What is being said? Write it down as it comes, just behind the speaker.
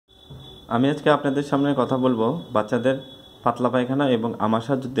আমি আজকে আপনাদের সামনে কথা বলবো বাচ্চাদের পাতলা পায়খানা এবং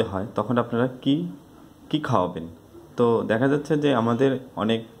আমাশা যদি হয় তখন আপনারা কি কি খাওয়াবেন। তো দেখা যাচ্ছে যে আমাদের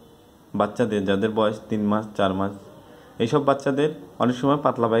অনেক বাচ্চাদের যাদের বয়স 3 মাস 4 মাস এইসব বাচ্চাদের অনেক সময়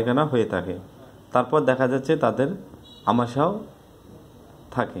পাতলা পায়খানা হয়ে থাকে, তারপর দেখা যাচ্ছে তাদের আমাশাও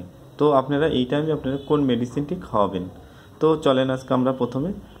থাকে। তো আপনারা এই টাইমে আপনারা কোন মেডিসিনটি খাওয়াবেন। তো চলেন আজকে আমরা প্রথমে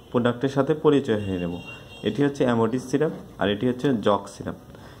প্রোডাক্টের সাথে পরিচয় হয়ে নেব। এটি হচ্ছে অ্যামোডিস সিরাপ আর এটি হচ্ছে জক সিরাপ।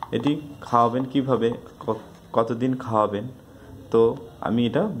 এটি খাওয়াবেন কিভাবে, কতদিন খাওয়াবেন, তো আমি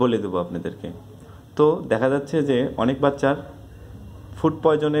এটা বলে দেবো আপনাদেরকে। তো দেখা যাচ্ছে যে অনেক বাচ্চার ফুড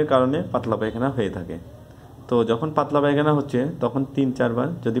পয়জনের কারণে পাতলা পায়খানা হয়ে থাকে। তো যখন পাতলা পায়খানা হচ্ছে তখন 3-4 বার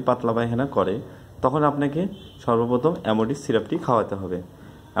যদি পাতলা পায়খানা করে তখন আপনাকে সর্বপ্রথম অ্যামোডিস সিরাপটি খাওয়াতে হবে।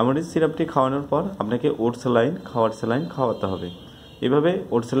 অ্যামোডিস সিরাপটি খাওয়ানোর পর আপনাকে ওট স্যালাইন খাওয়াতে হবে। এভাবে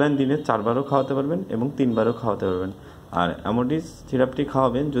ওট স্যালাইন দিনে 4 বারও খাওয়াতে পারবেন এবং 3 বারও খাওয়াতে পারবেন। আর অ্যামোডিস সিরাপটি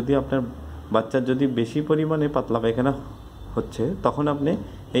খাওয়াবেন যদি আপনার বাচ্চার যদি বেশি পরিমাণে পাতলা পায়খানা হচ্ছে তখন আপনি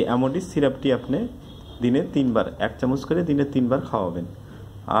এই অ্যামোডিস সিরাপটি আপনি দিনে 3 বার 1 চামচ করে দিনে 3 বার খাওয়াবেন।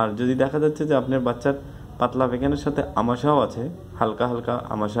 আর যদি দেখা যাচ্ছে যে আপনার বাচ্চার পাতলা পায়খানার সাথে আমাশাও আছে, হালকা হালকা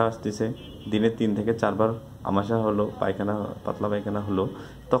আমাশা আসতেছে, দিনে 3 থেকে 4 বার আমাশা হলো, পাতলা পায়খানা হলো,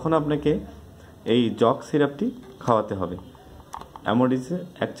 তখন আপনাকে এই জক সিরাপটি খাওয়াতে হবে। অ্যামোডিসে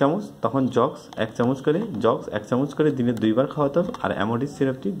 1 চামচ, তখন জক্স 1 চামচ করে দিনে 2 বার খাওয়াতে হবে। আর অ্যামোডিস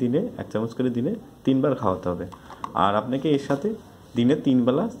সিরাপটি দিনে 1 চামচ করে দিনে 3 বার খাওয়াতে হবে। আর আপনাকে এর সাথে দিনে 3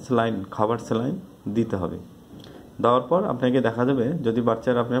 বেলা খাবার স্যালাইন দিতে হবে। দেওয়ার পর আপনাকে দেখা যাবে যদি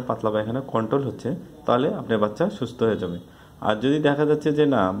বাচ্চার আপনার পাতলা পায়খানা কন্ট্রোল হচ্ছে তাহলে আপনার বাচ্চা সুস্থ হয়ে যাবে। আর যদি দেখা যাচ্ছে যে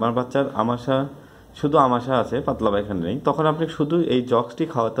না, আমার বাচ্চার শুধু আমাশা আছে, পাতলা পায়খানা নেই, তখন আপনাকে শুধু এই জক্সটি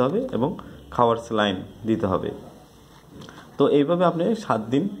খাওয়াতে হবে এবং খাওয়ার স্যালাইন দিতে হবে। তো এইভাবে আপনি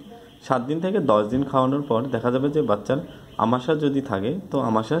 7 দিন থেকে 10 দিন খাওয়ানোর পর দেখা যাবে যে বাচ্চার আমাশা যদি থাকে তো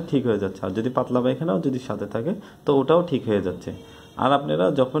আমাশা ঠিক হয়ে যাচ্ছে, আর যদি পাতলা পায়খানাও যদি সাথে থাকে তো ওটাও ঠিক হয়ে যাচ্ছে। আর আপনারা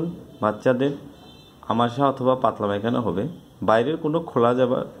যখন বাচ্চাদের আমাশা অথবা পাতলা পায়খানা হবে বাইরের কোনো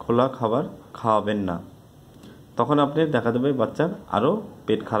খোলা খাবার খাওয়াবেন না। তখন আপনি দেখা যাবে বাচ্চার আরও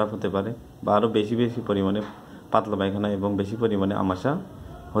পেট খারাপ হতে পারে বা আরও বেশি পরিমাণে পাতলা পায়খানা এবং বেশি পরিমাণে আমাশা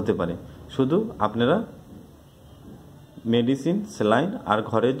হতে পারে। শুধু আপনারা মেডিসিন, স্যালাইন আর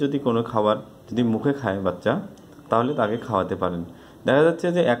ঘরের যদি কোনো খাবার যদি মুখে খায় বাচ্চা তাহলে তাকে খাওয়াতে পারেন। দেখা যাচ্ছে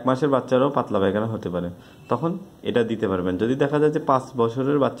যে 1 মাসের বাচ্চারও পাতলা পায়খানা হতে পারে, তখন এটা দিতে পারবেন। যদি দেখা যায় যে 5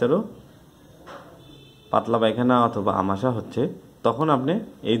 বছরের বাচ্চারও পাতলা পায়খানা অথবা আমাশা হচ্ছে তখন আপনি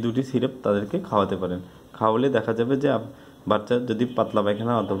এই দুটি সিরাপ তাদেরকে খাওয়াতে পারেন। খাওয়ালে দেখা যাবে যে বাচ্চার যদি পাতলা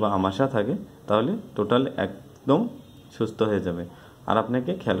পায়খানা অথবা আমাশা থাকে তাহলে টোটাল একদম সুস্থ হয়ে যাবে। আর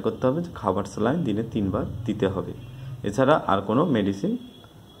আপনাকে খেয়াল করতে হবে যে খাবার স্যালাইন দিনে 3 বার দিতে হবে, এছাড়া আর কোনো মেডিসিন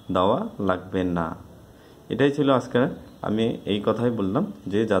দেওয়া লাগবে না। এটাই ছিল আজকে আমি এই কথাই বললাম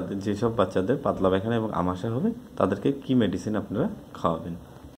যে যেসব বাচ্চাদের পাতলা পায়খানা এবং আমাশা হবে তাদেরকে কি মেডিসিন আপনারা খাওয়াবেন।